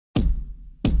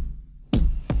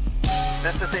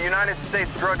This is the United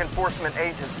States Drug Enforcement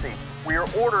Agency. We are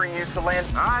ordering you to land.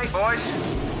 All right, boys,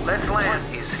 let's land.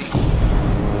 What is he?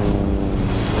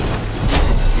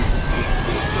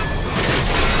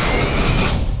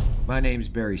 My name's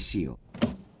Barry Seal.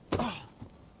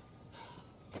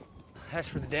 That's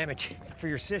for the damage. For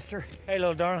your sister, hey,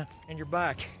 little darling, and your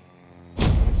back.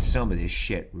 Some of this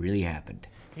shit really happened.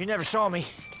 You never saw me.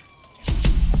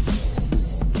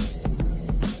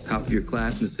 Top of your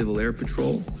class in the Civil Air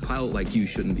Patrol. A pilot like you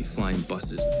shouldn't be flying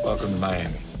buses. Welcome to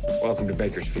Miami. Welcome to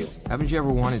Bakersfield. Haven't you ever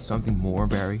wanted something more,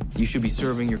 Barry? You should be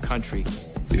serving your country.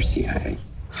 You're CIA.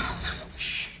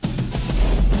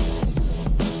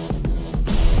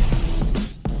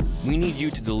 We need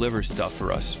you to deliver stuff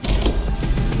for us.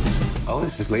 Oh,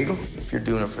 this is legal? If you're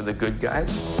doing it for the good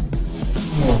guys?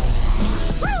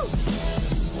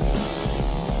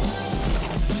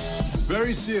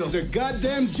 Barry Seal's a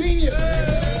goddamn genius!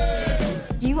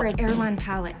 You are an airline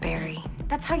pilot, Barry.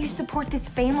 That's how you support this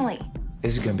family.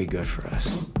 This is gonna be good for us.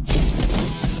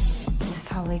 Is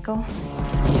this all legal?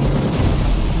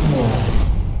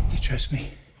 You trust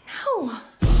me? No.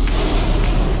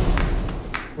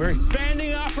 We're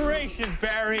expanding operations,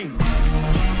 Barry.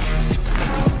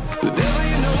 The devil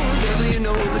you know, the devil you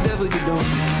know, the devil you don't.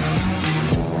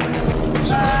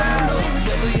 The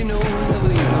devil you know, the devil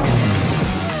you don't.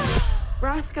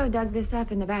 Roscoe dug this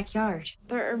up in the backyard.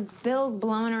 There are bills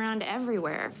blowing around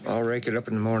everywhere. I'll rake it up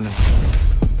in the morning.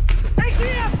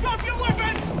 ATF, drop your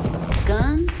weapons!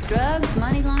 Guns, drugs,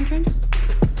 money laundering.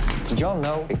 Did y'all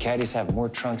know that caddies have more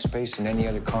trunk space than any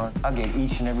other car? I'll get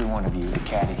each and every one of you a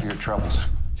caddy for your troubles.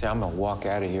 See, I'm gonna walk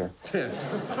out of here.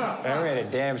 There ain't a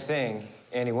damn thing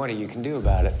any one of you can do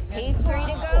about it. He's free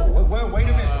to go. Wait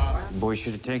a minute. The boys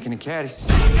should have taken the caddies.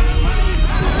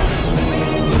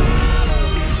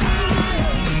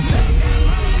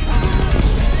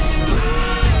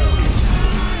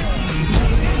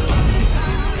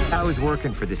 I was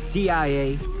working for the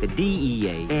CIA, the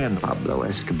DEA, and Pablo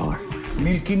Escobar.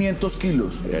 1,500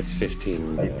 kilos. That's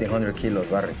 1,500 kilos,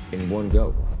 Barry. in one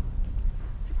go.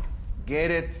 Get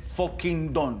it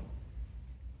fucking done.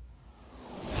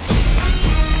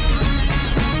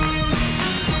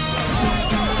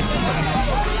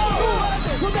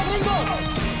 ¡Shoot the gringos!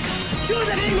 ¡Shoot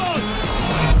the gringos!